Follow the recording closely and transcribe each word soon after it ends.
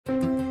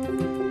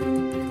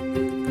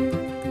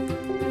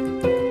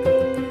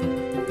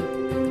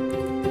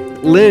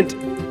Lent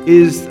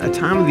is a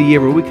time of the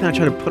year where we kind of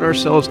try to put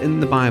ourselves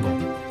in the Bible.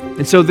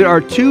 And so there are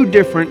two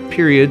different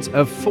periods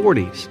of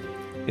 40s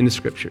in the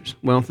Scriptures.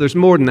 Well, there's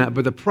more than that,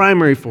 but the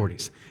primary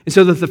 40s. And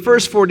so the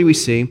first 40 we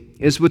see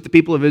is with the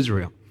people of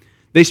Israel.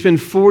 They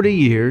spend 40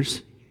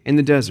 years in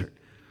the desert,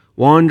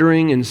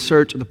 wandering in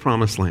search of the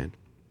promised land.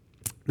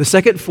 The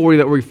second 40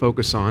 that we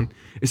focus on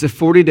is the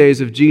 40 days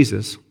of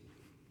Jesus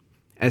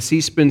as he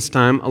spends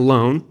time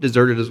alone,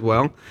 deserted as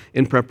well,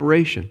 in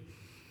preparation.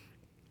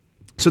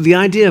 So the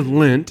idea of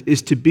Lent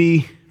is to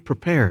be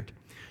prepared,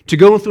 to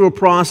go through a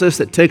process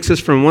that takes us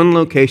from one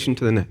location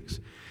to the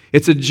next.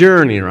 It's a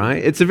journey,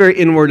 right? It's a very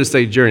in-word to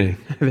say journey.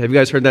 Have you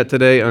guys heard that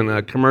today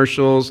on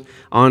commercials,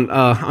 on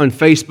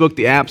Facebook,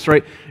 the apps,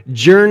 right?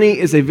 Journey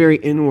is a very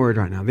in-word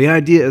right now. The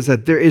idea is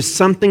that there is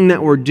something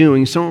that we're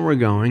doing, somewhere we're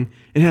going,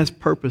 it has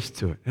purpose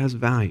to it. It has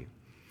value.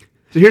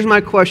 So here's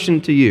my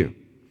question to you.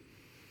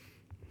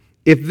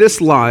 If this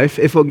life,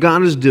 if what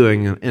God is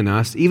doing in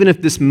us, even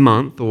if this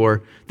month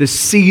or this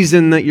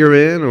season that you're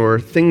in or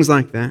things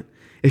like that,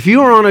 if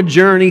you are on a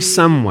journey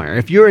somewhere,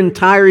 if your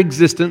entire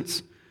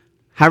existence,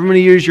 however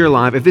many years you're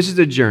alive, if this is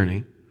a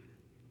journey,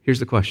 here's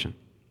the question.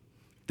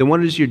 Then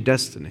what is your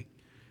destiny?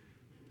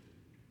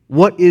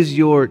 What is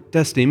your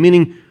destiny?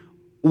 Meaning,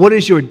 what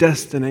is your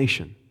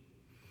destination?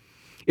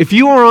 If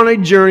you are on a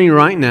journey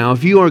right now,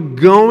 if you are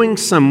going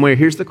somewhere,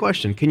 here's the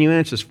question. Can you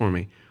answer this for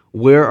me?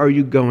 Where are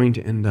you going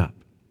to end up?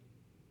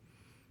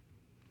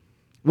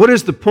 What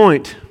is the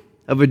point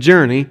of a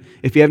journey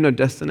if you have no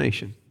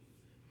destination?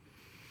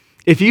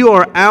 If you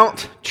are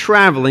out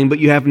traveling but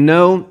you have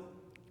no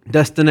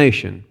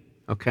destination,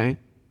 okay?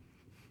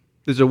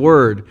 There's a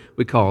word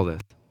we call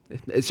this.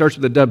 It starts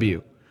with a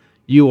W.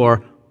 You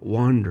are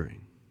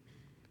wandering.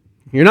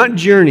 You're not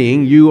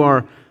journeying, you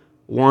are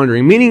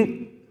wandering,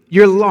 meaning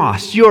you're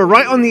lost. You are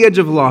right on the edge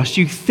of lost.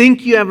 You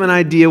think you have an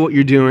idea what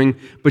you're doing,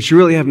 but you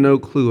really have no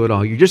clue at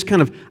all. You're just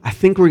kind of, I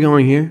think we're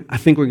going here, I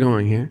think we're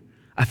going here.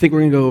 I think we're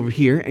going to go over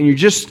here, and you're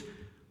just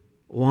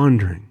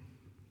wandering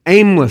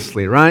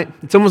aimlessly, right?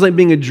 It's almost like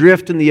being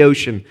adrift in the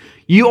ocean.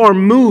 You are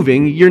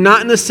moving, you're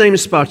not in the same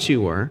spot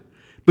you were,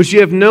 but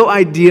you have no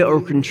idea or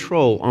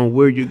control on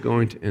where you're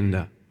going to end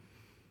up.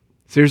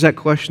 So here's that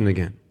question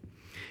again.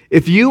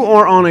 If you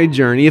are on a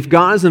journey, if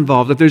God is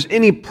involved, if there's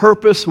any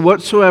purpose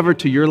whatsoever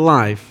to your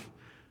life,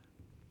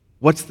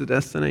 what's the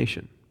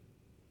destination?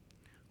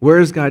 Where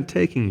is God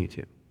taking you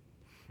to?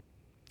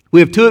 We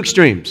have two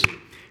extremes.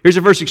 Here's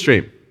the first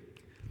extreme.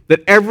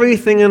 That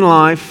everything in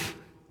life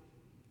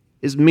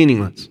is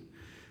meaningless.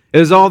 It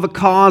is all the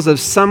cause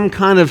of some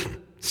kind of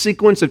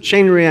sequence of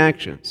chain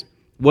reactions.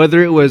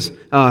 Whether it was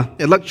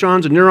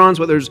electrons or neurons,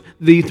 whether it's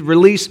the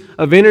release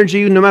of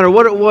energy, no matter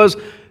what it was,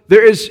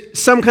 there is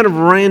some kind of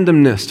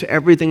randomness to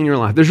everything in your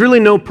life. There's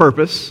really no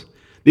purpose.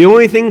 The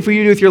only thing for you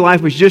to do with your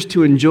life is just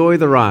to enjoy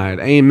the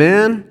ride.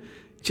 Amen?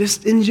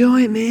 Just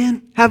enjoy it,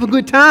 man. Have a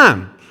good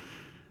time.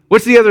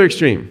 What's the other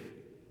extreme?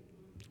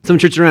 Some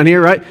church around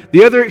here, right?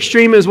 The other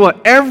extreme is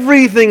what?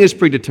 Everything is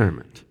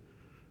predetermined,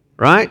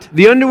 right?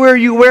 The underwear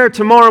you wear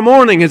tomorrow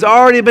morning has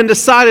already been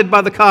decided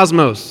by the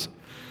cosmos.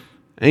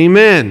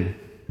 Amen.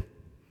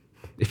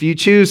 If you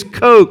choose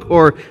Coke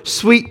or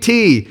sweet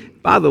tea,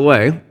 by the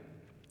way,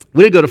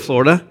 we did go to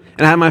Florida,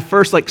 and I had my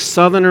first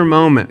Southerner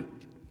moment.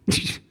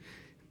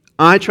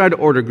 I tried to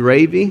order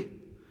gravy,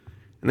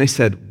 and they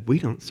said, we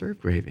don't serve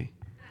gravy.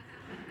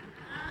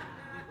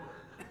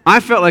 I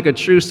felt like a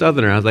true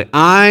Southerner. I was like,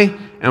 I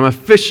am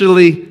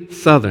officially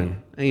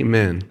Southern.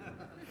 Amen.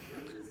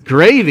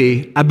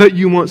 Gravy? I bet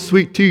you want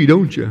sweet tea,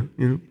 don't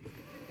you?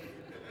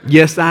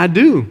 Yes, I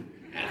do.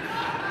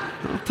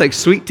 I'll take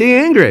sweet tea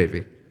and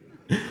gravy.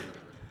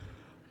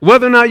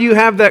 Whether or not you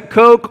have that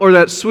Coke or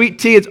that sweet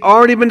tea, it's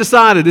already been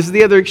decided. This is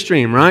the other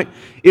extreme, right?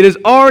 It has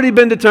already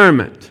been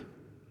determined.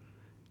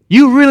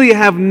 You really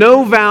have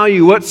no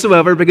value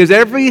whatsoever because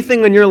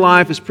everything in your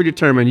life is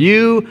predetermined.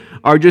 You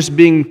are just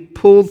being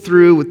pulled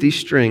through with these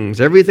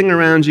strings. Everything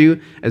around you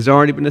has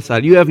already been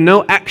decided. You have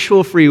no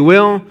actual free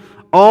will.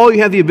 All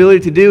you have the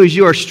ability to do is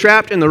you are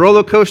strapped in the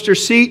roller coaster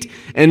seat,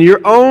 and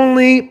your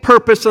only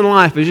purpose in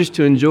life is just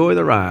to enjoy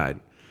the ride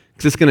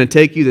because it's going to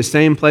take you the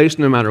same place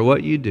no matter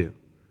what you do.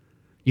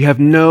 You have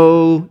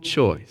no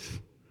choice.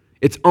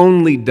 It's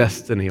only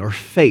destiny or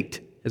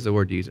fate is the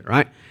word to use it,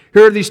 right?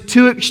 Here are these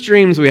two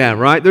extremes we have,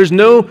 right? There's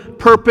no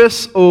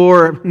purpose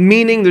or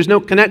meaning. There's no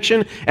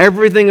connection.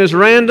 Everything is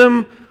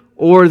random.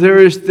 Or there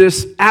is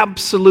this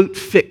absolute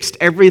fixed.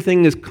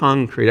 Everything is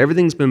concrete.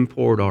 Everything's been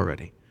poured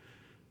already.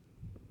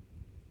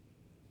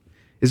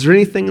 Is there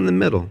anything in the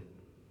middle?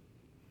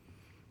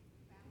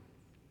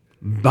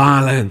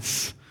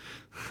 Balance.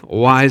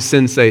 Wise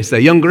sensei say,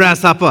 young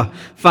grasshopper,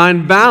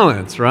 find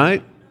balance,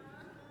 right?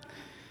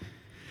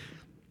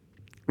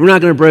 We're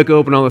not going to break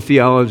open all the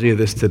theology of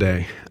this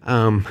today.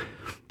 But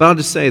I'll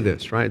just say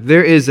this, right?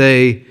 There is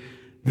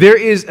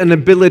an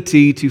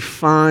ability to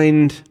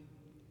find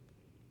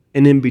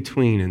an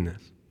in-between in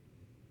this.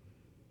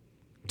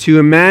 To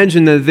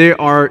imagine that there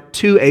are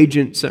two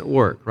agents at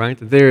work, right?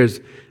 That there is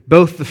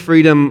both the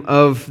freedom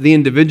of the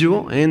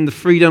individual and the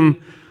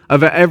freedom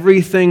of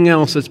everything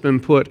else that's been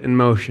put in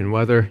motion,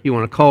 whether you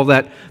want to call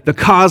that the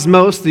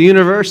cosmos, the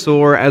universe,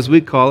 or as we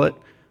call it,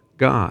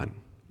 God,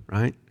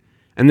 right?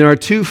 And there are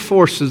two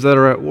forces that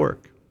are at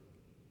work.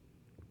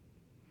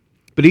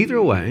 But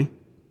either way,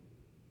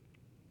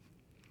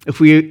 if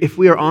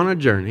we are on a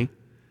journey,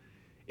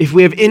 if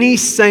we have any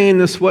say in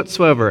this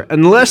whatsoever,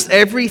 unless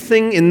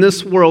everything in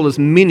this world is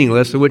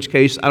meaningless, in which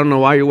case I don't know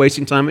why you're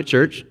wasting time at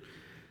church,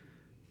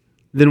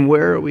 then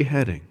where are we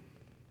heading?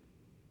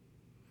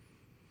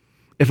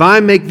 If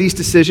I make these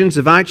decisions,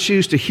 if I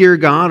choose to hear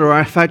God, or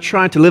if I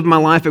try to live my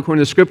life according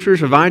to the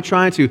Scriptures, if I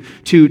try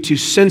to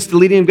sense the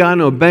leading of God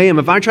and obey Him,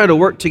 if I try to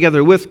work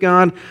together with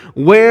God,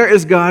 where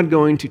is God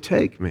going to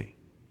take me?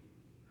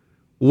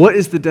 What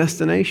is the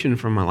destination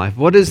for my life?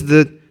 What is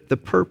the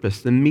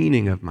purpose, the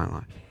meaning of my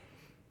life?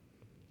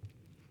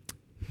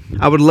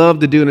 I would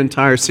love to do an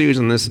entire series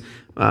on this.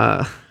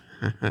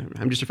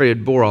 I'm just afraid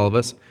it'd bore all of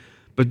us.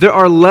 But there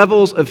are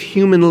levels of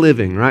human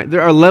living, right?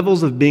 There are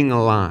levels of being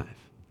alive.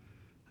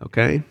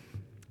 Okay?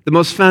 The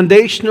most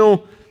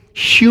foundational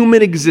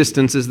human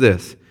existence is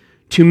this: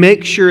 to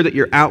make sure that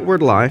your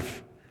outward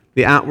life,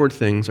 the outward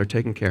things, are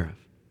taken care of.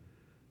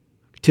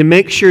 To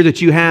make sure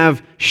that you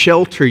have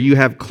shelter, you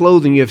have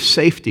clothing, you have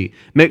safety.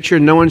 Make sure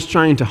no one's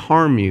trying to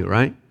harm you,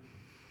 right?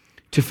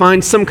 To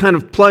find some kind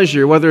of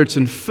pleasure, whether it's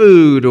in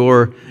food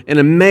or in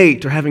a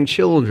mate or having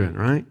children,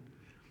 right?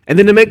 And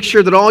then to make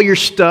sure that all your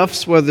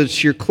stuffs, whether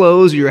it's your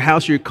clothes, or your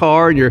house, or your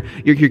car, and your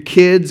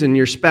kids and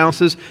your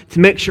spouses, to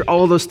make sure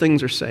all of those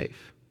things are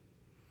safe.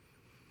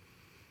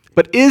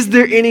 But is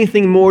there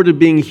anything more to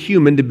being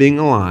human, to being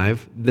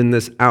alive, than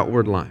this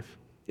outward life?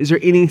 Is there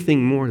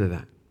anything more to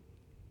that?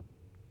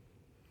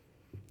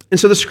 And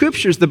so the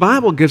Scriptures, the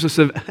Bible gives us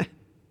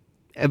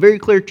a very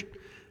clear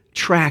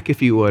track, if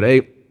you would,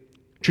 a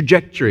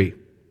trajectory,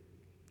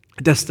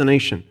 a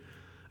destination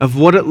of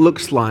what it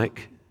looks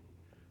like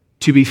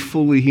to be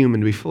fully human,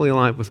 to be fully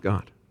alive with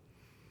God.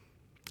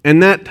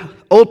 And that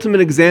ultimate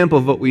example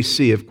of what we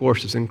see, of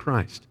course, is in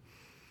Christ.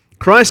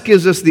 Christ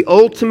gives us the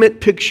ultimate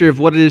picture of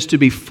what it is to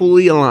be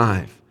fully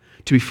alive,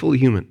 to be fully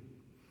human.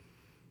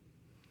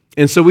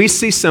 And so we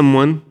see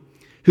someone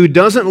who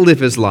doesn't live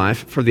his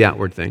life for the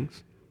outward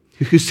things,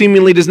 who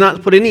seemingly does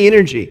not put any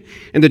energy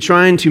into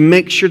trying to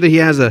make sure that he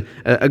has a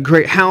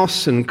great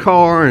house and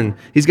car, and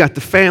he's got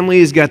the family,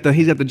 he's got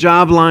the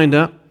job lined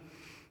up.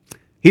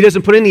 He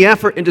doesn't put any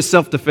effort into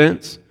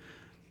self-defense.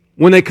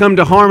 When they come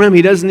to harm him,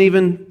 he doesn't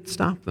even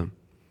stop them.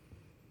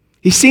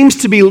 He seems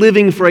to be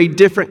living for a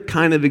different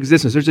kind of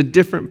existence. There's a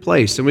different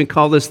place, and we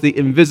call this the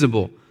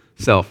invisible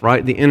self,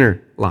 right? The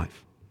inner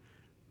life.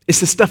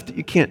 It's the stuff that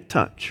you can't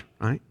touch,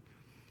 right?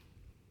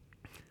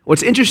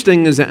 What's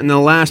interesting is that in the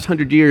last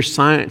 100 years,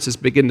 science has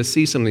begun to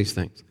see some of these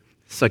things.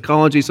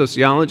 Psychology,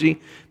 sociology,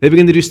 they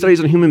begin to do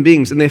studies on human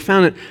beings, and they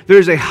found that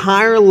there's a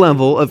higher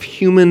level of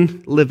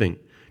human living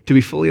to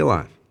be fully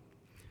alive.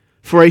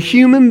 For a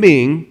human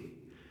being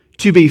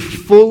to be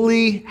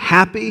fully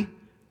happy,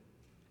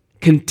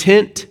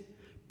 content,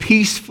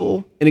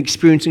 peaceful, and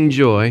experiencing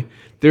joy,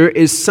 there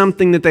is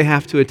something that they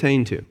have to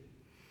attain to.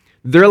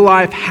 Their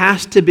life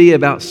has to be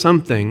about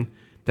something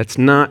that's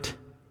not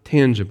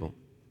tangible.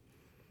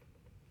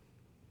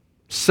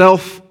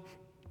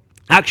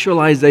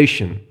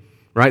 Self-actualization,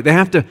 right? They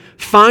have to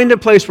find a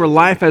place where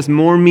life has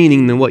more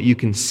meaning than what you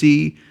can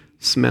see,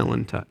 smell,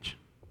 and touch.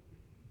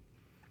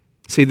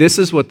 See, this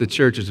is what the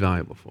church is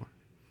valuable for.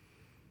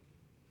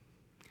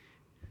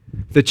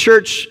 The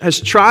church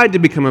has tried to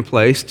become a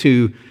place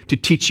to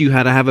teach you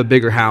how to have a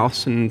bigger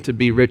house and to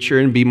be richer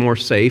and be more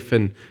safe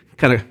and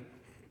kind of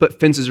put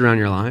fences around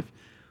your life.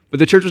 But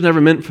the church was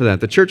never meant for that.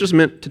 The church was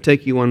meant to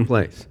take you one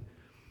place,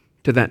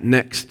 to that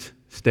next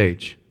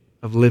stage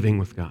of living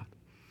with God,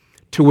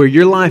 to where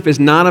your life is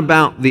not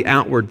about the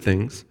outward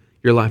things,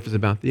 your life is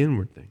about the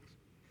inward things.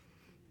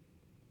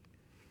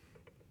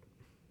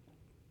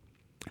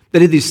 They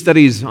did these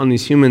studies on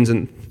these humans,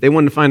 and they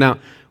wanted to find out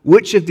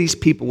which of these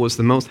people was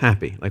the most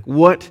happy. Like,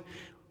 what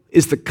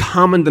is the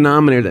common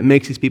denominator that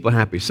makes these people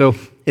happy? So,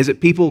 is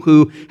it people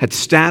who had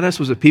status?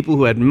 Was it people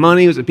who had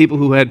money? Was it people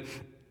who had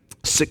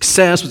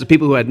success? Was it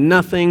people who had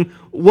nothing?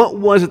 What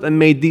was it that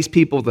made these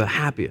people the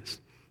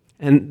happiest?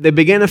 And they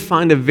began to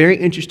find a very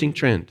interesting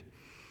trend.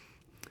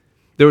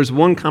 There was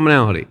one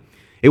commonality.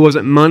 It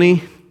wasn't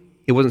money.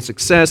 It wasn't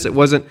success. It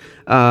wasn't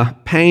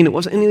pain. It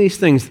wasn't any of these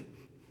things.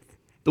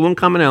 The one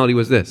commonality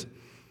was this.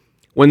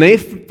 When they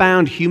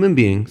found human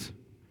beings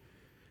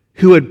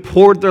who had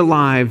poured their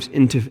lives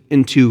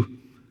into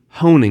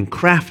honing,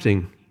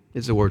 crafting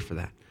is the word for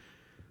that,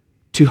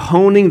 to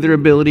honing their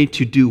ability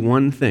to do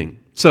one thing.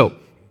 So,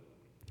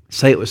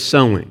 say it was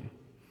sewing,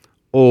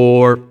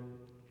 or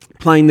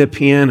playing the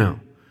piano,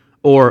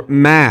 or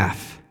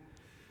math.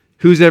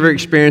 Who's ever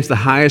experienced the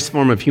highest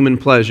form of human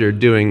pleasure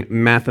doing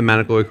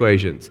mathematical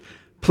equations?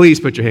 Please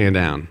put your hand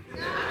down.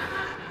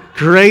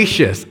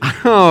 Gracious.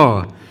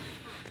 Oh.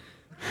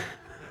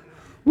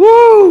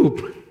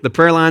 Woo! The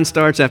prayer line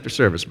starts after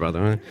service,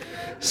 brother. I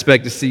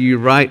expect to see you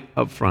right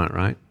up front,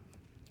 right?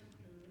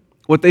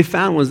 What they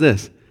found was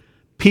this.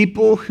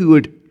 People who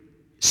would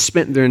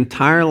spent their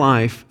entire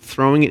life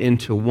throwing it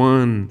into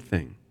one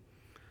thing,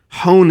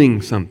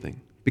 honing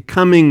something,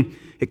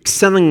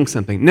 excelling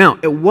something. Now,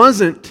 it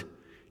wasn't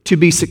to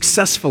be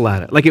successful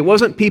at it. Like, it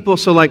wasn't people,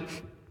 so like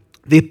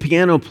the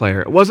piano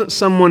player, it wasn't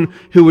someone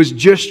who was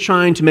just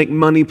trying to make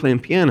money playing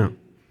piano.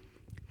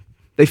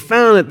 They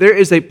found that there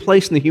is a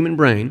place in the human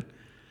brain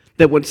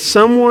that when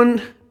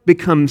someone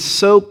becomes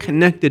so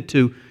connected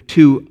to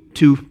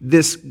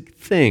this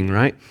thing,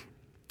 right,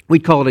 we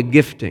call it a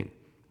gifting,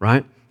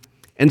 right?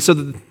 And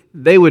so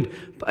they would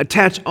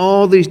attach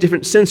all these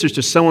different sensors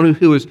to someone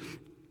who was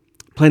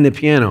playing the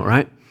piano,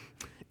 right?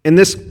 And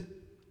this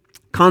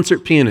concert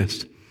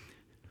pianist,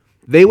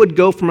 they would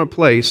go from a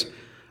place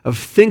of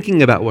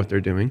thinking about what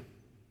they're doing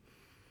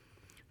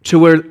to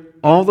where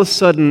all of a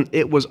sudden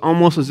it was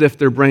almost as if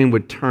their brain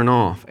would turn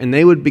off and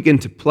they would begin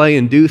to play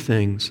and do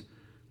things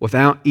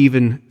without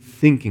even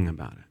thinking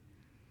about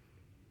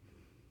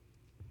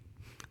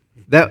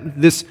it.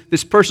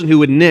 This person who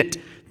would knit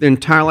their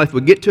entire life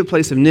would get to a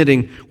place of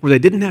knitting where they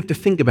didn't have to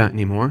think about it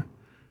anymore.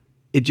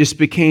 It just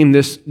became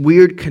this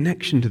weird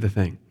connection to the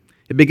thing.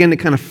 It began to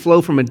kind of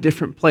flow from a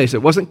different place.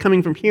 It wasn't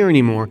coming from here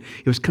anymore.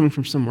 It was coming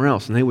from somewhere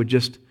else.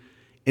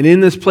 And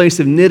in this place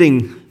of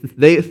knitting,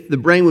 the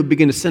brain would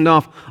begin to send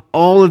off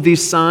all of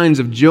these signs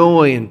of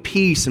joy and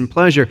peace and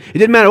pleasure. It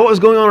didn't matter what was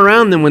going on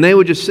around them. When they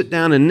would just sit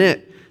down and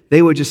knit,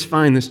 they would just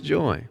find this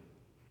joy.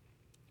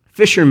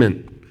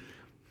 Fishermen,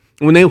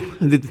 when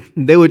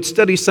they would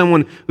study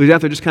someone who's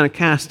out there just kind of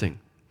casting.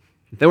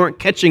 They weren't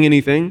catching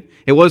anything.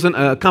 It wasn't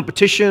a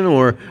competition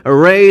or a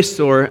race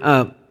or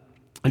a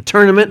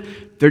tournament.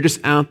 They're just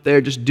out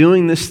there just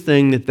doing this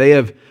thing that they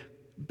have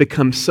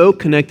become so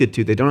connected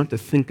to, they don't have to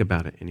think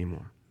about it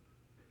anymore.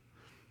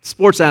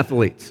 Sports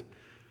athletes,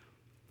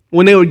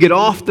 when they would get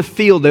off the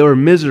field, they were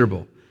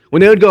miserable.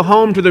 When they would go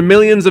home to their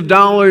millions of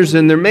dollars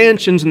and their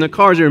mansions and their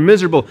cars, they were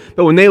miserable.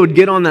 But when they would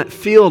get on that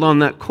field, on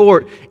that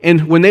court,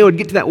 and when they would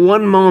get to that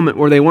one moment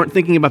where they weren't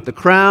thinking about the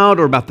crowd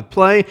or about the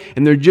play,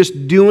 and they're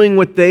just doing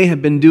what they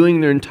have been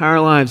doing their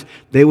entire lives,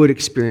 they would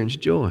experience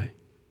joy.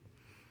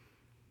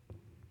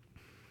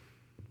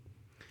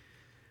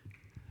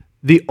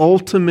 The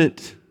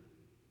ultimate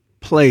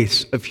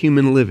place of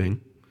human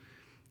living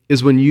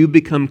is when you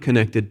become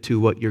connected to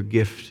what your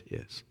gift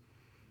is.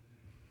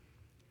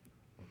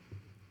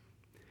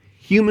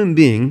 Human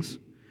beings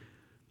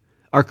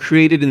are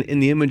created in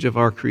the image of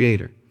our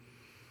Creator.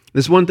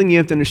 There's one thing you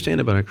have to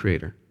understand about our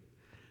Creator.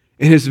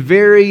 In His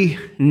very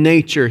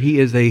nature, He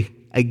is a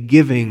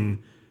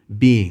giving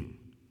being.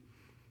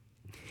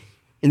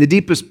 In the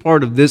deepest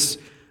part of this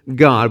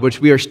God,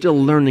 which we are still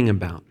learning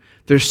about,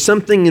 there's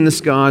something in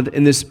this God,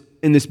 in this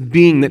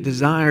being that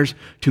desires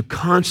to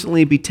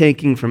constantly be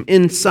taking from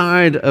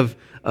inside of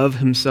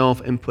Himself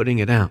and putting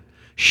it out.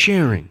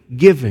 Sharing,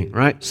 giving,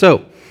 right?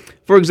 So,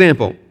 for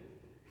example,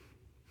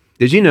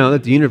 did you know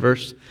that the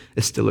universe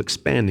is still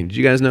expanding? Did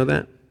you guys know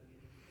that?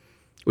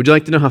 Would you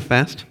like to know how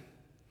fast?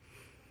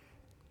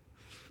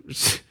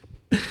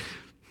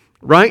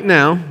 Right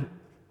now,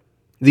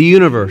 the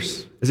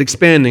universe is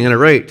expanding at a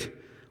rate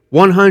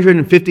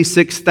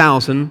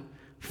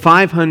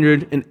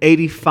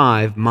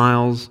 156,585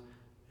 miles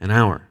an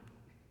hour.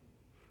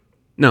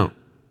 No,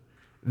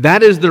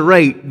 that is the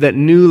rate that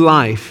new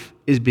life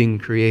is being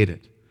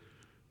created.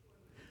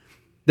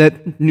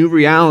 That new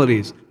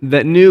realities,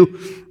 that new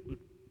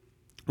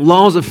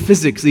laws of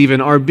physics even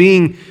are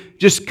being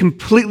just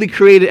completely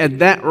created at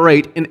that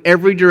rate in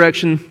every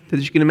direction that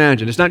you can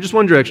imagine. It's not just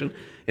one direction.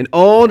 In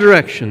all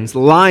directions,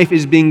 life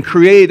is being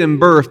created and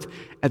birthed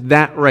at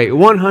that rate,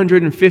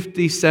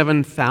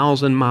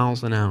 157,000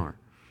 miles an hour.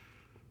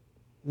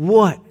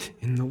 What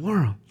in the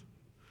world?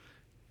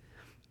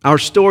 Our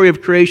story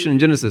of creation in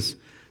Genesis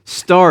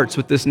starts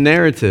with this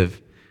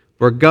narrative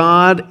where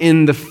God,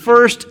 in the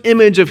first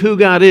image of who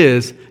God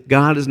is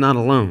not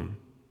alone.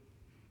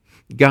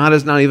 God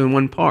is not even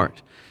one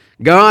part.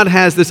 God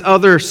has this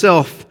other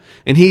self,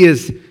 and He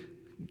is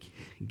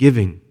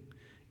giving,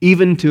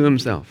 even to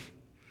Himself.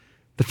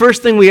 The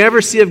first thing we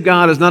ever see of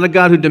God is not a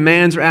God who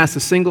demands or asks a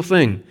single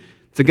thing.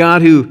 It's a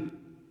God who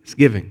is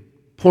giving,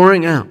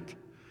 pouring out,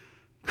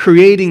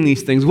 creating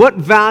these things. What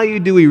value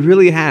do we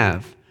really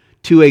have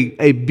to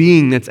a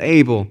being that's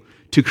able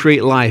to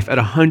create life at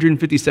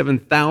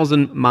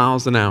 157,000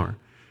 miles an hour?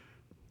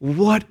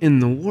 What in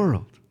the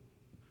world?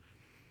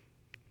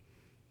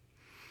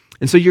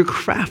 And so you're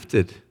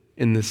crafted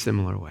in this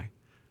similar way.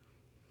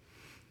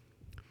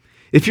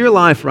 If your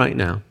life right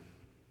now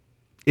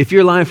is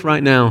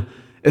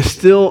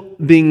still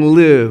being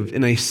lived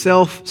in a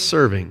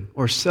self-serving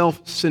or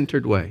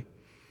self-centered way,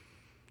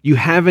 you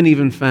haven't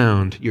even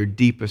found your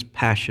deepest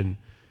passion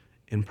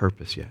and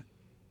purpose yet.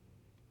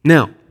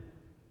 Now,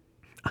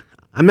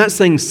 I'm not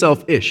saying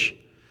selfish.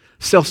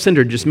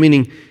 Self-centered just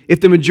meaning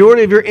if the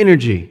majority of your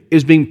energy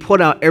is being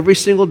put out every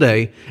single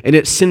day and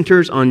it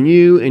centers on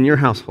you and your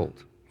household,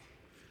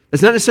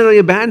 it's not necessarily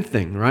a bad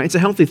thing, right? It's a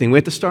healthy thing. We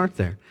have to start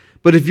there.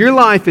 But if your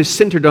life is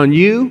centered on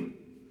you,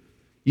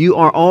 you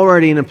are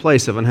already in a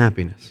place of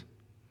unhappiness.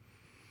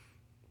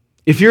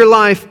 If your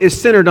life is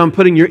centered on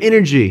putting your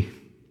energy,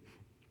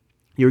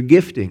 your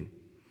gifting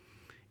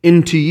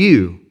into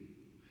you,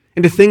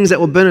 into things that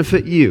will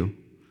benefit you,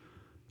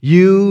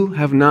 you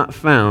have not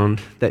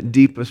found that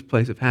deepest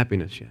place of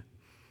happiness yet.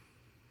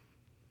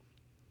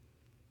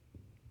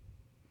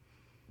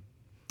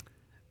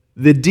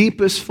 The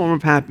deepest form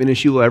of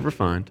happiness you will ever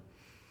find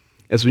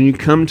is when you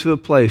come to a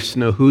place to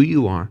know who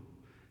you are,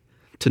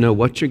 to know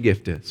what your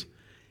gift is,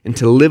 and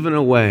to live in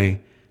a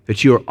way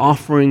that you are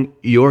offering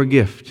your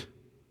gift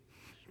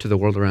to the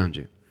world around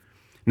you.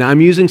 Now,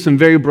 I'm using some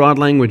very broad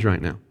language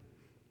right now.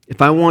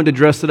 If I wanted to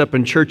dress it up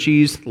in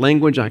churchy's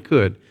language, I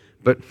could,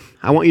 but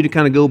I want you to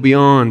kind of go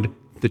beyond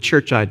the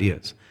church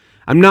ideas.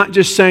 I'm not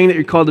just saying that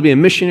you're called to be a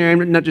missionary.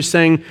 I'm not just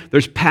saying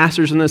there's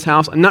pastors in this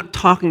house. I'm not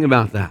talking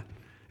about that.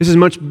 This is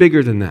much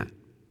bigger than that.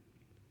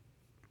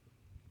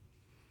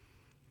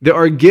 There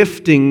are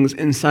giftings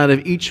inside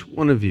of each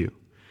one of you.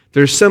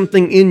 There's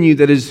something in you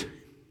that is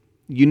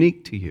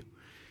unique to you.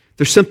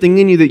 There's something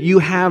in you that you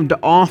have to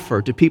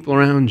offer to people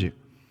around you.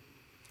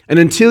 And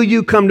until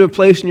you come to a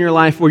place in your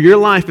life where your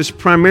life is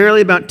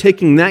primarily about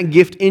taking that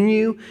gift in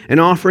you and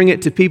offering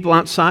it to people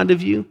outside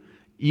of you,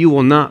 you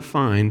will not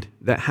find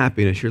that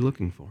happiness you're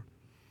looking for.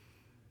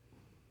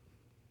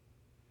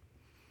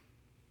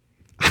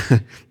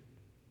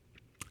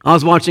 I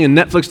was watching a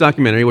Netflix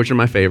documentary, which are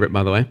my favorite,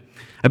 by the way,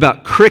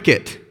 about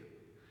cricket.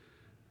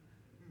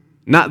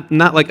 Not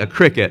like a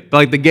cricket, but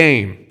like the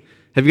game.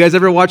 Have you guys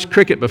ever watched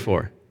cricket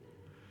before?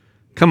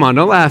 Come on,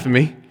 don't laugh at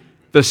me.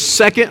 The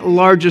second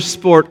largest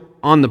sport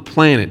on the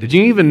planet. Did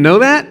you even know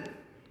that?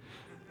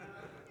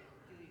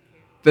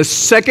 The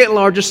second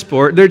largest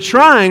sport. They're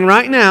trying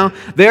right now,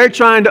 they're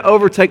trying to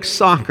overtake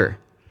soccer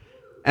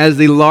as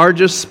the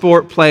largest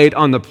sport played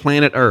on the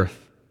planet Earth.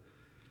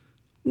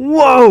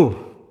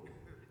 Whoa!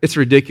 It's a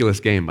ridiculous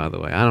game, by the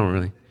way.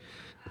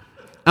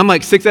 I'm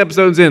like 6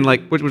 episodes in,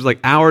 which was like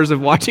hours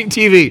of watching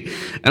TV,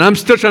 and I'm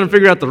still trying to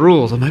figure out the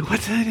rules. I'm like,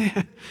 what's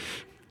that?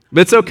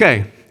 But it's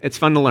okay. It's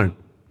fun to learn.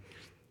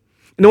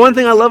 And the one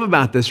thing I love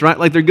about this, right?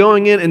 Like they're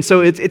going in, and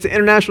so it's an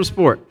international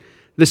sport.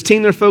 This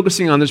team they're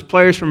focusing on, there's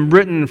players from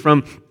Britain,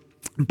 from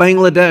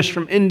Bangladesh,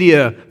 from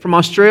India, from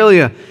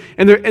Australia,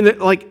 and they're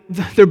like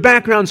their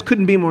backgrounds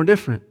couldn't be more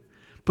different.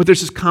 But there's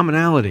this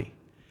commonality.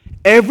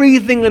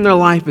 Everything in their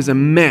life is a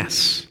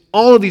mess.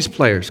 All of these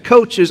players,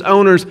 coaches,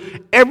 owners,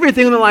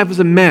 everything in their life is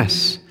a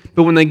mess.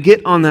 But when they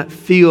get on that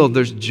field,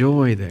 there's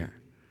joy there.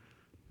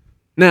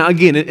 Now,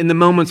 again, in the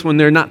moments when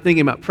they're not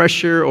thinking about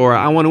pressure or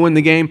I want to win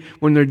the game,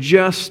 when they're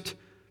just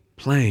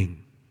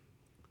playing,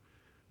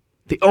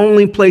 the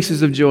only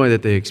places of joy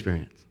that they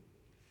experience.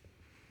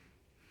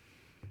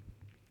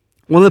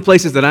 One of the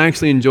places that I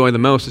actually enjoy the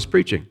most is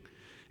preaching.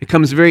 It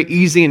comes very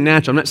easy and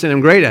natural. I'm not saying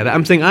I'm great at it.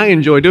 I'm saying I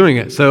enjoy doing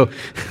it. So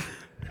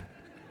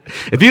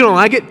if you don't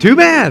like it, too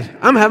bad.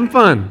 I'm having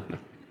fun.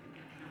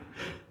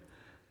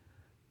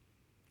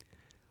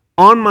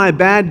 On my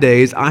bad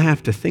days, I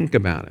have to think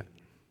about it.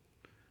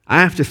 I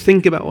have to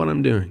think about what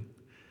I'm doing.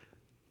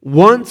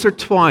 Once or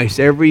twice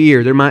every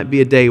year, there might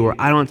be a day where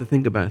I don't have to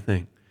think about a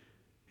thing.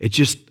 I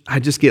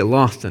just get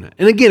lost in it.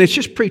 And again, it's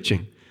just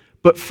preaching.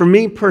 But for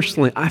me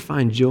personally, I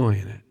find joy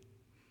in it.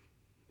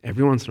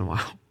 Every once in a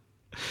while.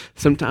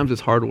 Sometimes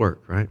it's hard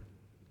work, right?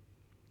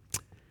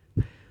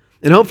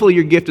 And hopefully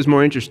your gift is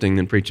more interesting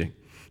than preaching,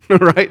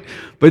 right?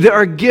 But there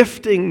are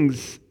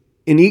giftings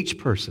in each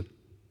person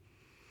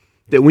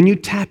that when you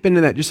tap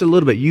into that just a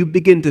little bit, you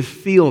begin to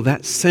feel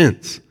that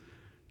sense.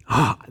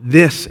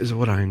 This is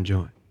what I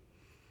enjoy.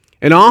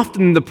 And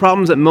often the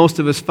problems that most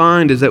of us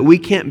find is that we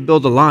can't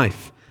build a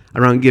life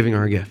around giving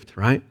our gift,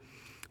 right?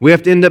 We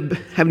have to end up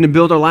having to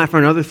build our life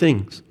around other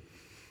things.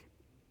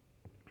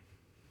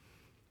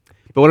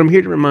 But what I'm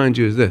here to remind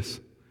you is this.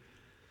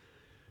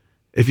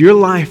 If your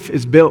life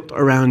is built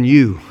around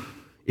you,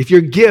 if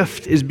your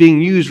gift is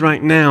being used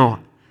right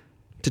now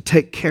to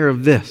take care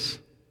of this,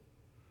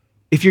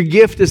 if your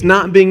gift is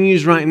not being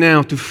used right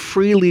now to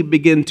freely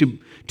begin to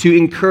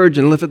encourage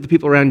and lift up the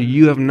people around you,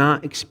 you have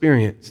not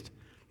experienced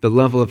the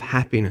level of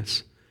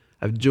happiness,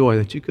 of joy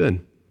that you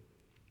could.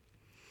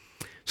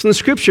 So in the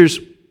scriptures,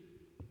 one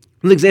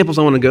of the examples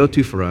I want to go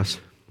to for us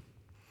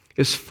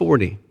is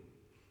 40.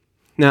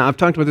 Now, I've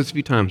talked about this a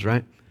few times,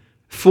 right?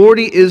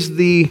 40 is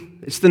the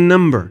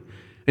number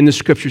in the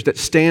scriptures that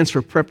stands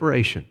for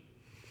preparation.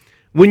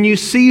 When you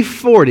see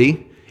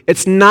 40,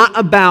 it's not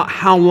about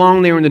how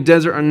long they were in the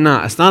desert or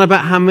not. It's not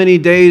about how many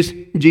days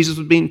Jesus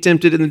was being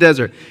tempted in the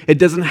desert. It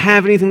doesn't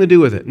have anything to do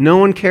with it. No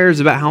one cares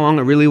about how long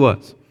it really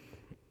was.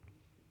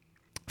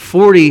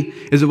 40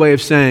 is a way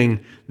of saying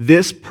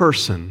this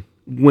person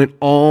went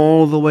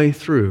all the way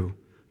through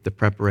the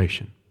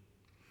preparation.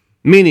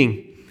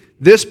 Meaning,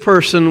 this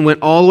person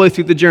went all the way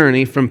through the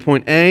journey from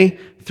point A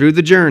through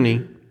the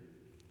journey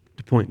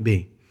to point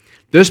B.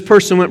 This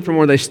person went from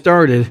where they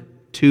started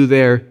to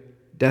their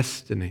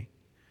destiny.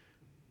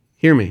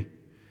 Hear me.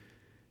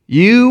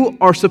 You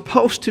are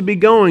supposed to be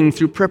going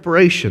through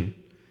preparation,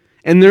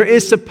 and there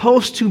is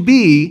supposed to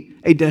be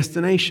a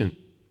destination,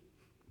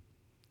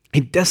 a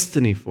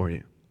destiny for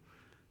you.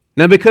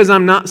 Now, because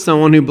I'm not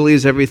someone who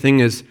believes everything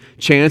is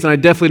chance, and I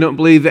definitely don't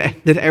believe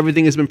that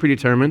everything has been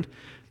predetermined,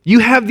 You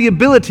have the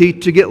ability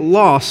to get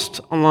lost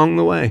along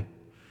the way.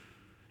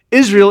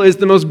 Israel is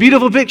the most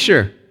beautiful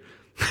picture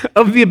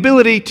of the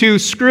ability to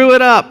screw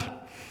it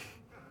up,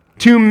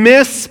 to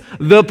miss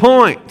the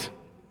point.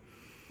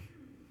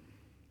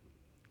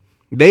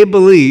 They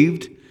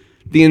believed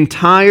the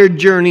entire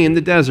journey in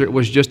the desert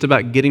was just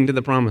about getting to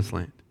the promised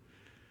land.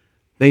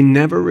 They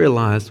never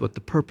realized what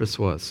the purpose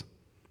was.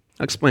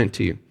 I'll explain it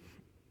to you.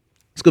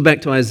 Let's go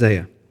back to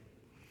Isaiah.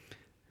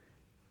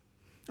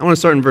 I want to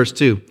start in verse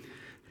 2.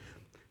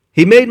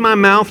 He made my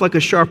mouth like a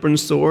sharpened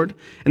sword,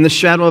 and the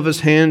shadow of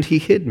his hand he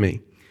hid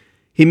me.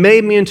 He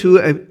made me into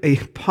a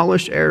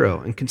polished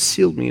arrow and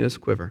concealed me in his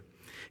quiver.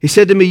 He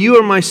said to me, you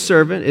are my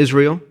servant,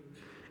 Israel,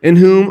 in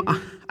whom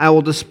I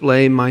will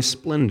display my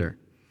splendor.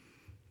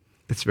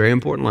 That's a very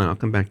important line. I'll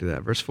come back to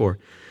that. Verse 4.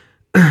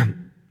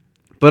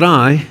 But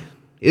I,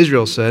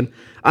 Israel said,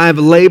 I have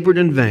labored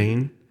in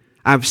vain.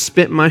 I have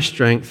spent my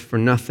strength for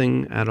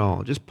nothing at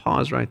all. Just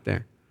pause right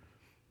there.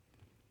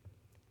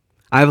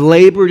 I have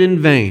labored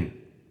in vain.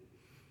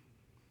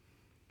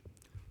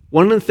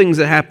 One of the things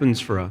that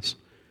happens for us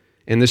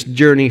in this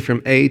journey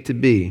from A to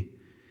B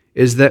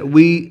is that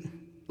we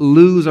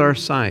lose our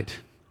sight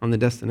on the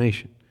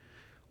destination.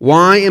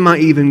 Why am I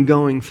even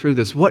going through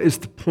this? What is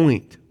the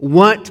point?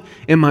 What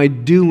am I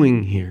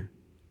doing here?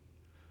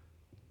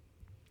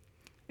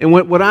 And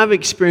what I've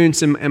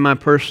experienced in my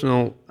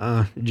personal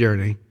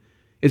journey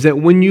is that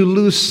when you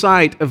lose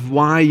sight of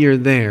why you're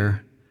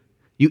there,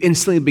 you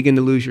instantly begin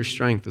to lose your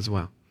strength as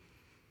well.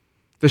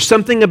 There's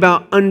something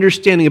about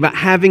understanding, about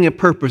having a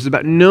purpose,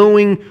 about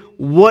knowing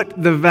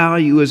what the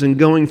value is in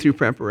going through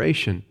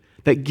preparation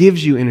that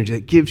gives you energy,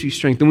 that gives you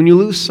strength. And when you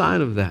lose sight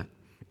of that,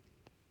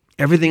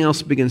 everything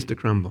else begins to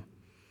crumble.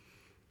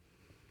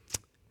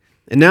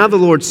 And now the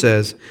Lord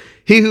says,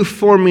 he who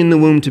formed me in the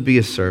womb to be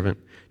a servant,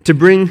 to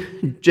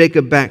bring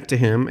Jacob back to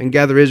him and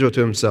gather Israel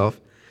to himself.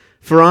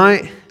 For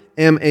I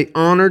am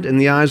honored in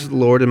the eyes of the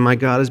Lord, and my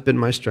God has been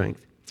my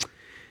strength.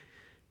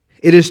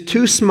 It is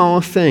too small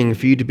a thing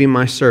for you to be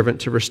my servant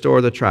to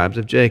restore the tribes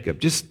of Jacob.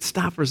 Just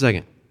stop for a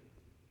second.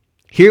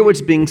 Hear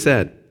what's being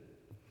said.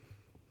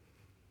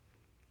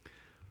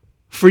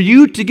 For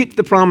you to get to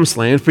the promised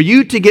land, for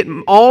you to get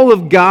all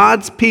of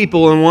God's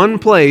people in one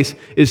place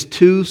is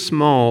too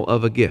small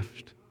of a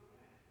gift.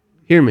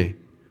 Hear me.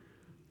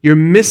 You're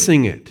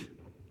missing it.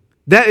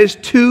 That is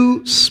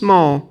too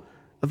small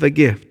of a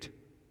gift.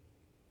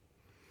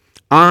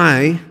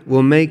 I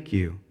will make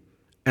you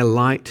a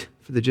light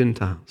for the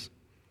Gentiles.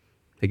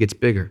 It gets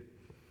bigger.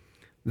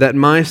 That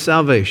my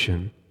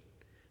salvation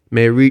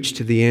may reach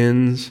to the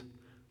ends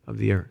of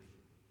the earth.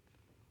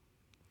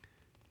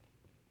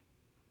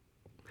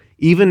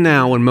 Even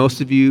now, when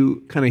most of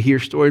you kind of hear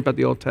stories about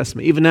the Old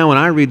Testament, even now when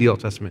I read the Old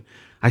Testament,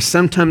 I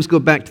sometimes go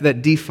back to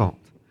that default.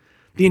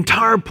 The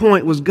entire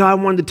point was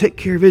God wanted to take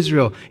care of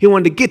Israel. He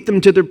wanted to get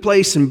them to their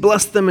place and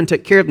bless them and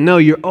take care of them. No,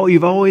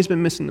 you've always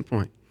been missing the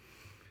point.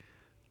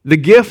 The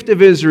gift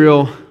of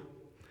Israel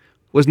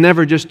was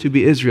never just to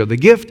be Israel. The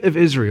gift of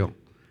Israel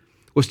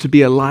was to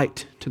be a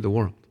light to the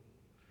world.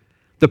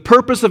 The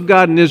purpose of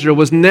God in Israel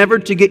was never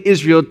to get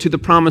Israel to the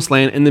promised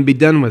land and then be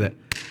done with it.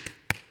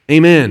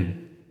 Amen.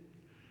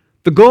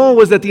 The goal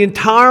was that the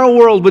entire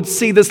world would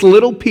see this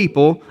little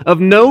people of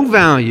no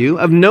value,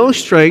 of no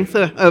strength,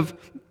 of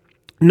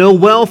no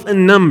wealth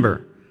and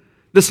number,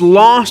 this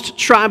lost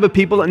tribe of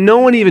people that no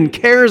one even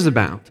cares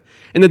about,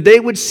 and that they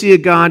would see a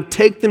God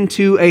take them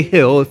to a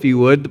hill, if you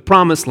would, the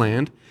promised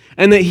land,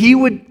 and that He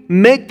would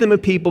make them a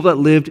people that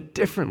lived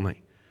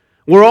differently.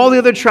 Where all the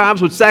other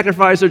tribes would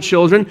sacrifice their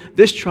children,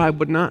 this tribe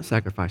would not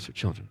sacrifice their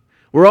children.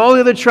 Where all the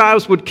other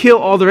tribes would kill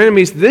all their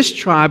enemies, this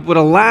tribe would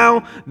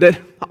allow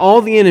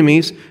all the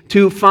enemies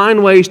to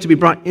find ways to be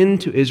brought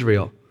into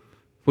Israel,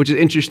 which is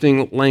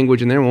interesting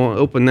language in there. We'll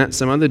open that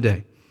some other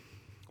day.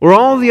 Where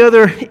all the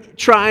other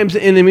tribes'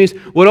 enemies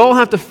would all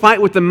have to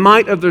fight with the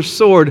might of their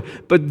sword,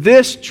 but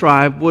this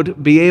tribe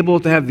would be able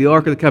to have the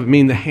Ark of the Covenant,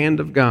 meaning the hand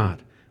of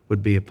God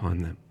would be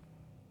upon them.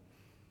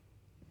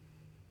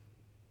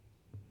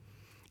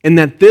 And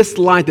that this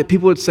light, that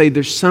people would say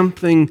there's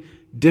something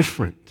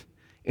different.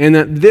 And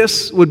that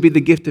this would be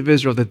the gift of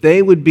Israel, that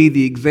they would be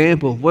the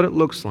example of what it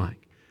looks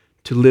like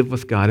to live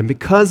with God. And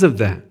because of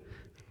that,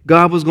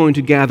 God was going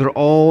to gather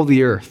all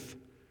the earth,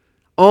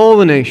 all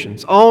the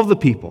nations, all the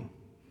people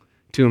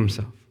to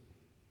Himself.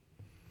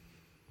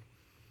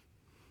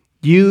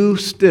 You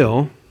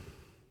still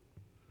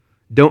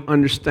don't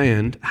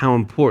understand how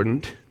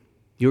important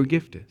your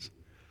gift is.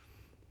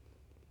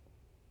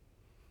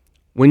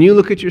 When you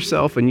look at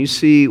yourself and you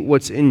see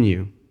what's in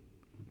you,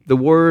 the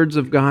words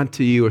of God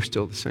to you are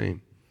still the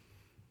same.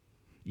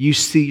 You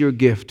see your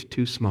gift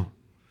too small.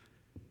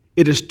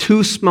 It is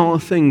too small a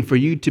thing for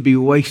you to be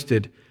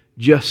wasted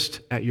just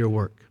at your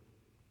work.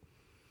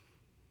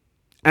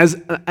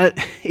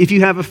 If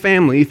you have a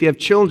family, if you have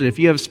children, if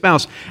you have a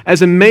spouse,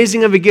 as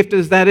amazing of a gift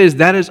as that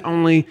is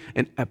only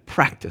a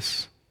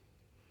practice.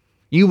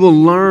 You will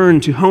learn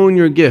to hone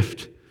your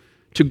gift,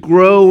 to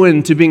grow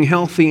into being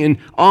healthy and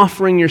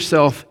offering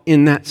yourself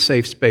in that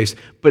safe space.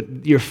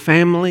 But your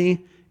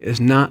family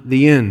is not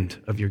the end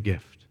of your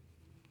gift.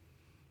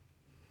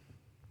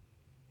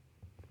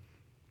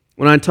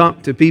 When I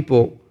talk to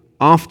people,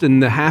 often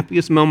the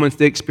happiest moments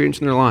they experience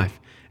in their life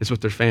is with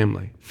their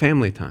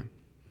family time.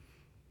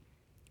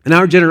 And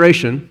our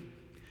generation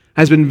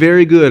has been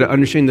very good at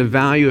understanding the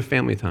value of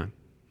family time.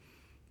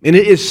 And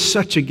it is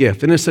such a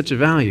gift, and it's such a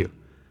value.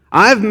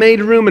 I've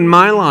made room in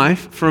my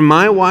life for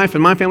my wife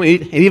and my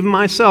family, and even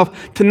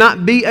myself, to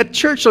not be at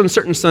church on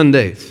certain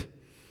Sundays.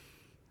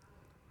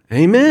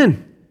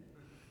 Amen.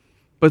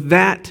 But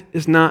that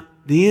is not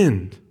the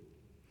end.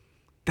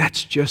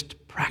 That's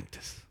just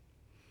practice.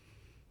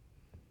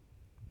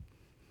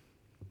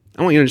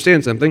 I want you to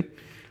understand something.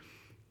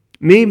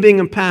 Me being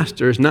a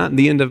pastor is not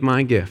the end of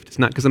my gift. It's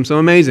not because I'm so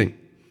amazing.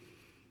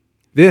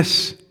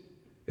 This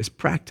is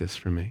practice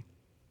for me.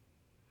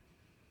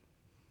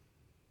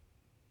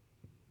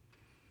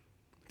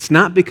 It's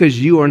not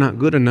because you are not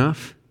good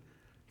enough.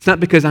 It's not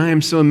because I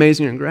am so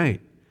amazing and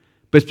great.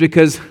 But it's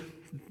because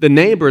the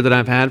neighbor that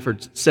I've had for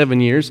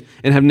 7 years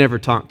and have never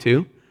talked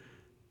to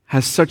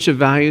has such a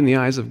value in the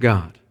eyes of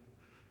God.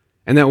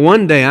 And that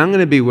one day I'm going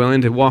to be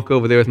willing to walk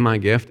over there with my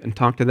gift and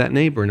talk to that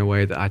neighbor in a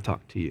way that I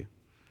talk to you.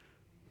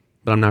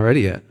 But I'm not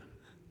ready yet.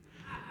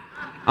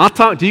 I'll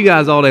talk to you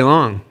guys all day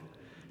long.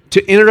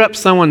 To interrupt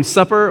someone's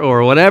supper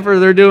or whatever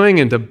they're doing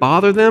and to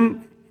bother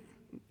them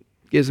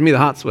gives me the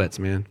hot sweats,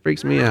 man.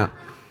 Freaks me out.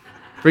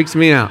 Freaks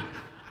me out.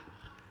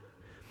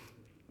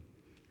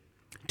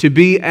 To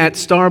be at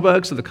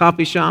Starbucks or the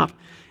coffee shop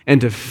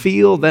and to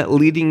feel that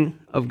leading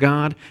of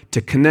God,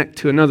 to connect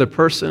to another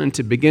person and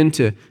to begin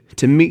to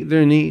meet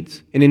their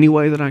needs in any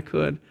way that I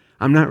could,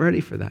 I'm not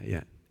ready for that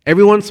yet.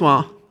 Every once in a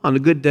while, on a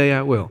good day,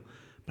 I will.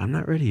 But I'm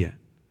not ready yet.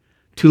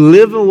 To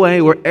live a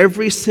way where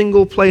every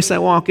single place I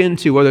walk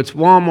into, whether it's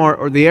Walmart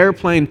or the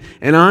airplane,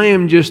 and I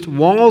am just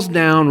walls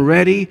down,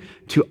 ready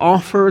to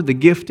offer the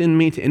gift in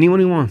me to anyone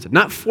who wants it.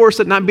 Not force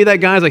it, not be that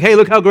guy who's like, hey,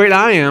 look how great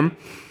I am.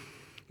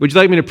 Would you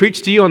like me to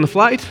preach to you on the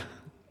flight?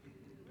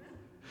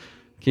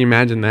 Can you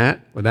imagine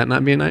that? Would that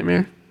not be a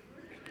nightmare?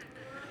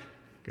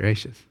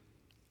 Gracious.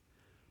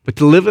 But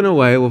to live in a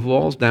way with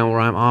walls down where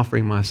I'm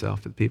offering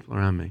myself to the people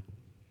around me.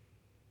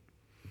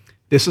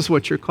 This is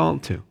what you're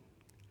called to.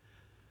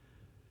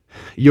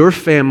 Your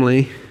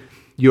family,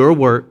 your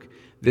work,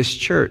 this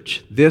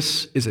church,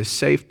 this is a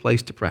safe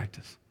place to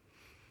practice.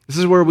 This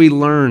is where we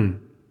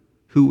learn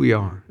who we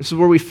are. This is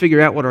where we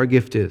figure out what our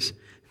gift is.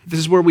 This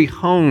is where we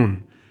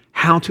hone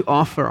how to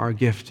offer our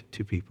gift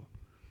to people.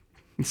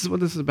 This is what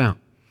this is about.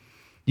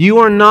 You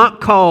are not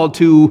called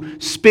to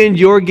spend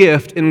your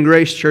gift in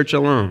Grace Church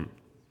alone.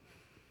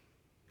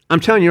 I'm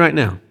telling you right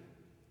now,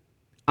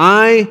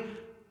 I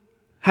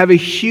have a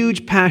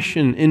huge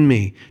passion in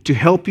me to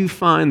help you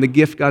find the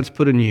gift God's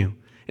put in you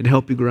and to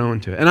help you grow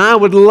into it. And I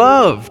would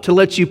love to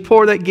let you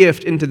pour that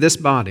gift into this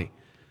body.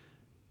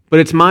 But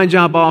it's my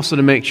job also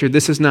to make sure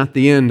this is not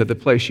the end of the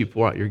place you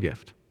pour out your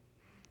gift.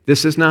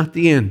 This is not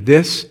the end.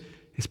 This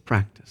is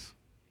practice.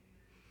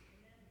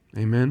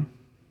 Amen?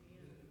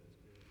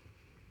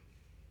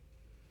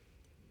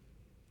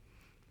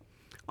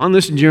 On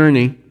this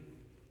journey,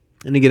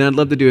 and again, I'd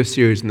love to do a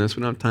series on this.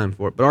 We don't have time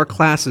for it. But our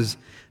classes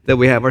that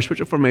we have, our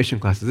spiritual formation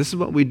classes, this is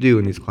what we do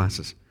in these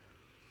classes.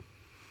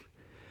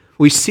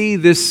 We see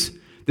this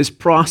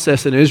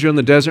process in Israel in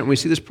the desert, and we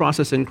see this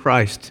process in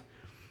Christ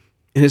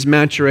in his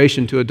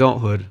maturation to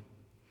adulthood.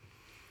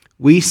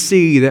 We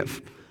see that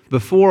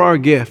before our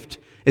gift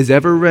is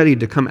ever ready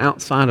to come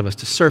outside of us,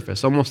 to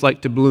surface, almost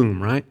like to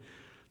bloom, right?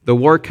 The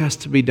work has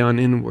to be done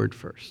inward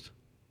first.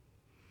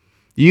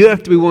 You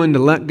have to be willing to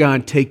let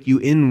God take you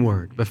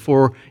inward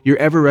before you're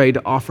ever ready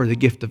to offer the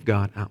gift of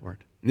God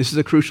outward. And this is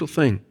a crucial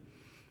thing.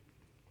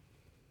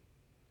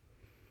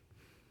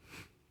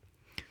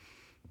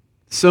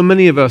 So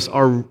many of us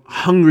are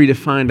hungry to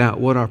find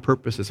out what our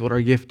purpose is, what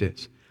our gift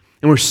is.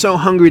 And we're so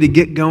hungry to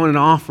get going and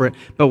offer it,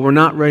 but we're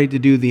not ready to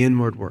do the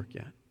inward work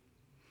yet.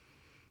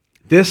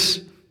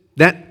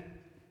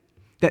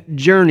 That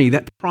journey,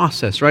 that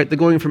process, right? The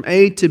going from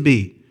A to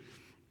B,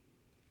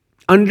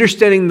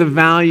 understanding the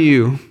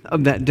value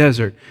of that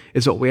desert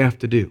is what we have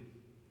to do.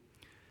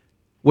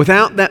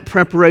 Without that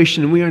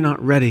preparation, we are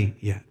not ready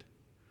yet.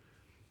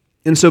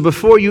 And so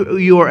before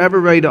you are ever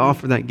ready to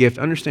offer that gift,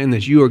 understand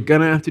this. You are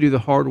going to have to do the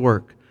hard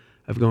work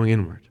of going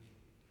inward.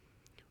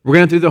 We're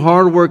going to have to do the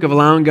hard work of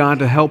allowing God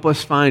to help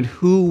us find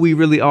who we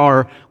really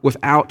are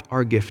without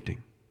our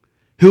gifting.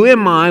 Who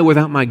am I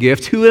without my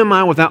gift? Who am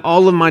I without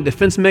all of my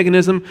defense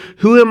mechanism?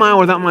 Who am I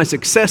without my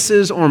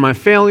successes or my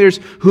failures?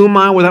 Who am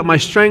I without my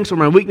strengths or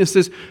my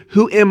weaknesses?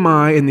 Who am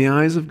I in the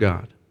eyes of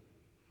God?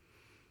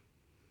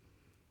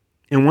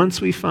 And once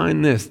we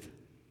find this,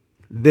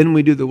 then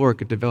we do the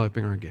work of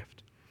developing our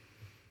gift.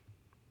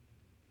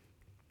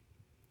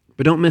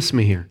 But don't miss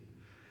me here.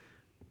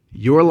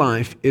 Your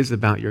life is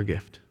about your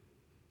gift.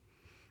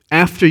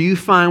 After you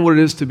find what it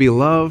is to be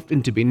loved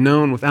and to be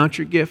known without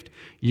your gift,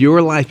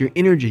 your life, your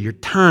energy, your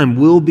time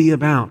will be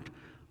about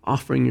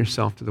offering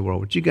yourself to the world.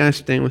 Would you guys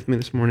stand with me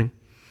this morning?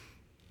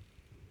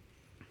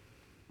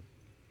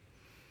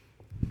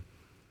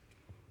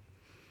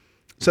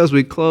 So as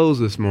we close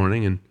this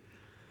morning, and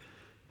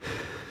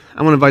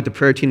I want to invite the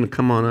prayer team to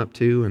come on up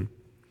too, and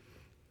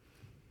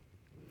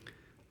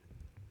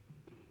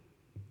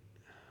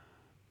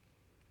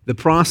the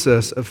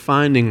process of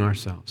finding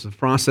ourselves, the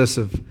process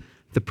of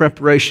the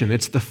preparation.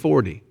 It's the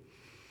 40.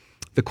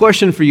 The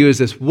question for you is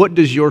this: what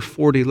does your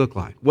 40 look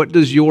like? What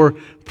does your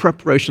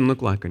preparation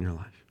look like in your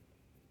life?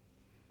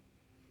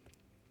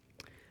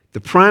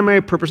 The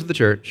primary purpose of the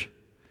church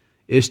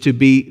is to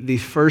be the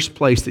first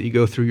place that you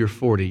go through your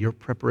 40, your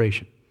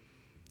preparation.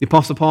 The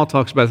Apostle Paul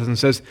talks about this and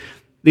says,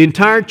 the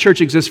entire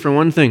church exists for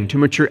one thing: to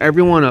mature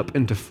everyone up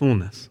into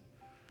fullness.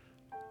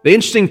 The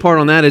interesting part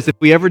on that is if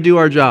we ever do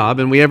our job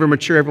and we ever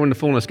mature everyone to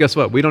fullness, guess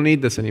what? We don't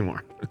need this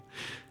anymore.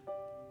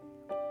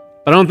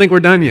 But I don't think we're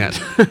done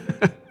yet.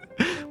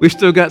 We've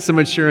still got some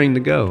maturing to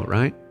go,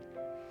 right?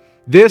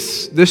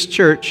 This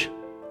church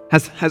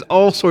has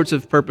all sorts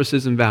of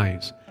purposes and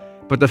values.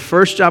 But the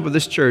first job of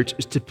this church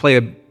is to play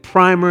a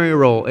primary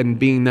role in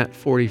being that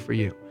 40 for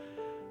you.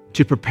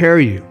 To prepare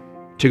you,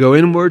 to go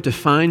inward, to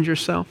find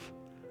yourself.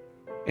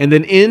 And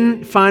then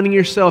in finding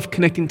yourself,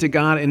 connecting to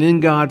God, and in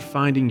God,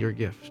 finding your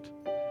gift.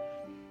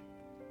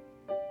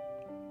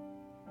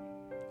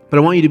 But I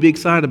want you to be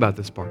excited about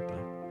this part, though.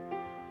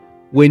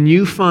 When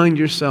you find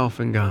yourself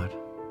in God,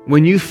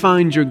 when you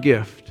find your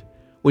gift,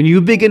 when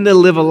you begin to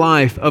live a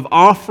life of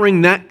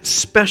offering that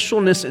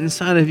specialness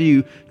inside of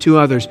you to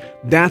others,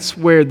 that's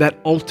where that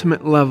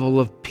ultimate level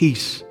of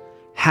peace,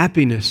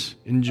 happiness,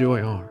 and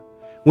joy are.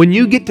 When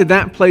you get to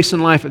that place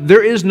in life,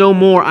 there is no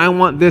more, I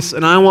want this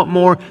and I want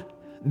more.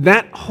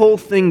 That whole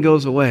thing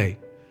goes away.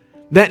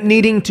 That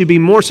needing to be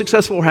more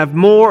successful or have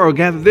more or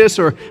gather this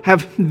or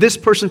have this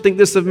person think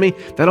this of me,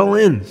 that all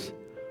ends.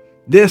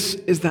 This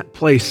is that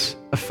place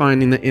of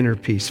finding the inner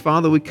peace.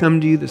 Father, we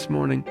come to you this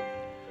morning.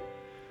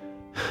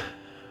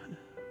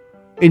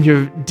 In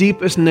your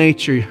deepest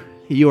nature,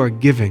 you are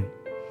giving.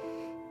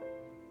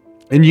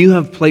 And you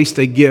have placed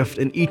a gift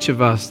in each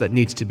of us that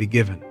needs to be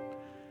given.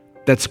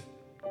 That's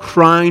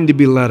crying to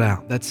be let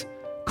out. That's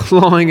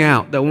clawing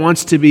out. That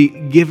wants to be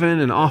given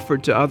and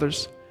offered to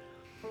others.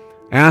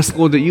 I ask,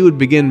 Lord, that you would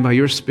begin by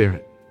your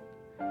Spirit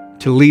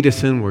to lead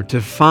us inward,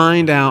 to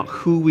find out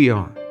who we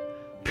are.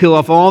 Peel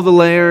off all the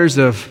layers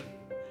of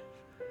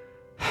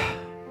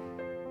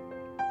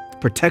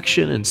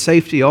protection and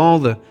safety, all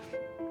the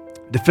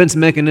defense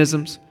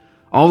mechanisms,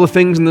 all the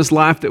things in this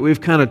life that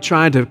we've kind of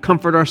tried to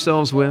comfort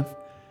ourselves with,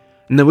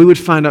 and that we would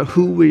find out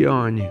who we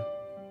are in you.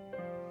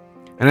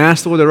 And I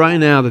ask, Lord, that right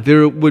now that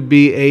there would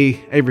be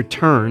a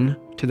return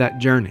to that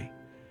journey,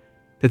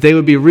 that they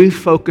would be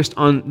refocused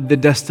on the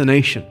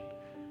destination,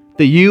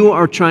 that you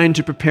are trying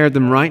to prepare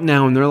them right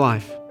now in their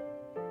life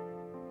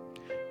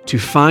to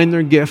find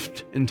their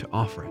gift and to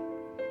offer it.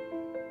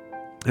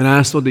 And I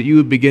ask, Lord, that you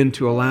would begin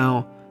to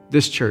allow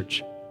this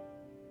church,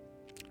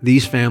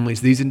 these families,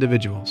 these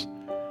individuals,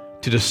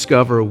 to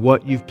discover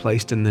what you've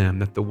placed in them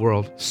that the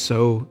world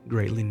so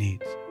greatly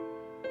needs.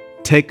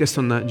 Take us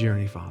on that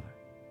journey, Father.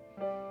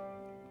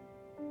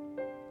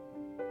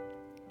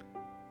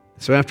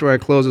 So after I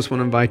close, I just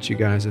want to invite you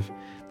guys, if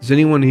there's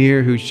anyone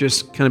here who's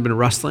just kind of been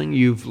wrestling,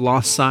 you've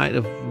lost sight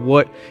of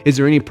is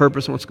there any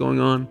purpose in what's going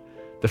on?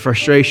 The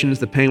frustrations,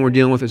 the pain we're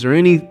dealing with, is there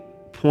any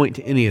point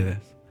to any of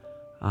this?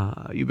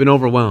 You've been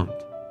overwhelmed.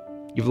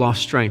 You've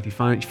lost strength. You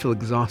feel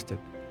exhausted.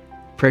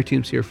 Prayer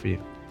team's here for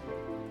you.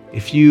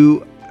 If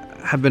you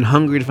have been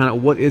hungry to find out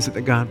what is it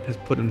that God has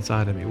put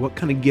inside of me, what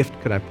kind of gift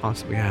could I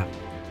possibly have,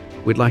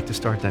 we'd like to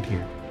start that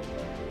here.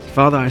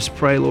 Father, I just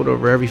pray, Lord,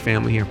 over every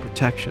family here,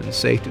 protection and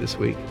safety this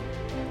week.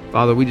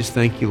 Father, we just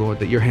thank you, Lord,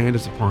 that your hand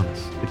is upon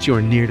us, that you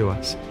are near to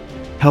us.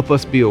 Help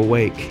us be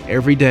awake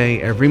every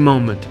day, every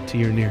moment to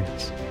your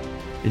nearness.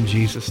 In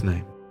Jesus'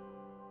 name.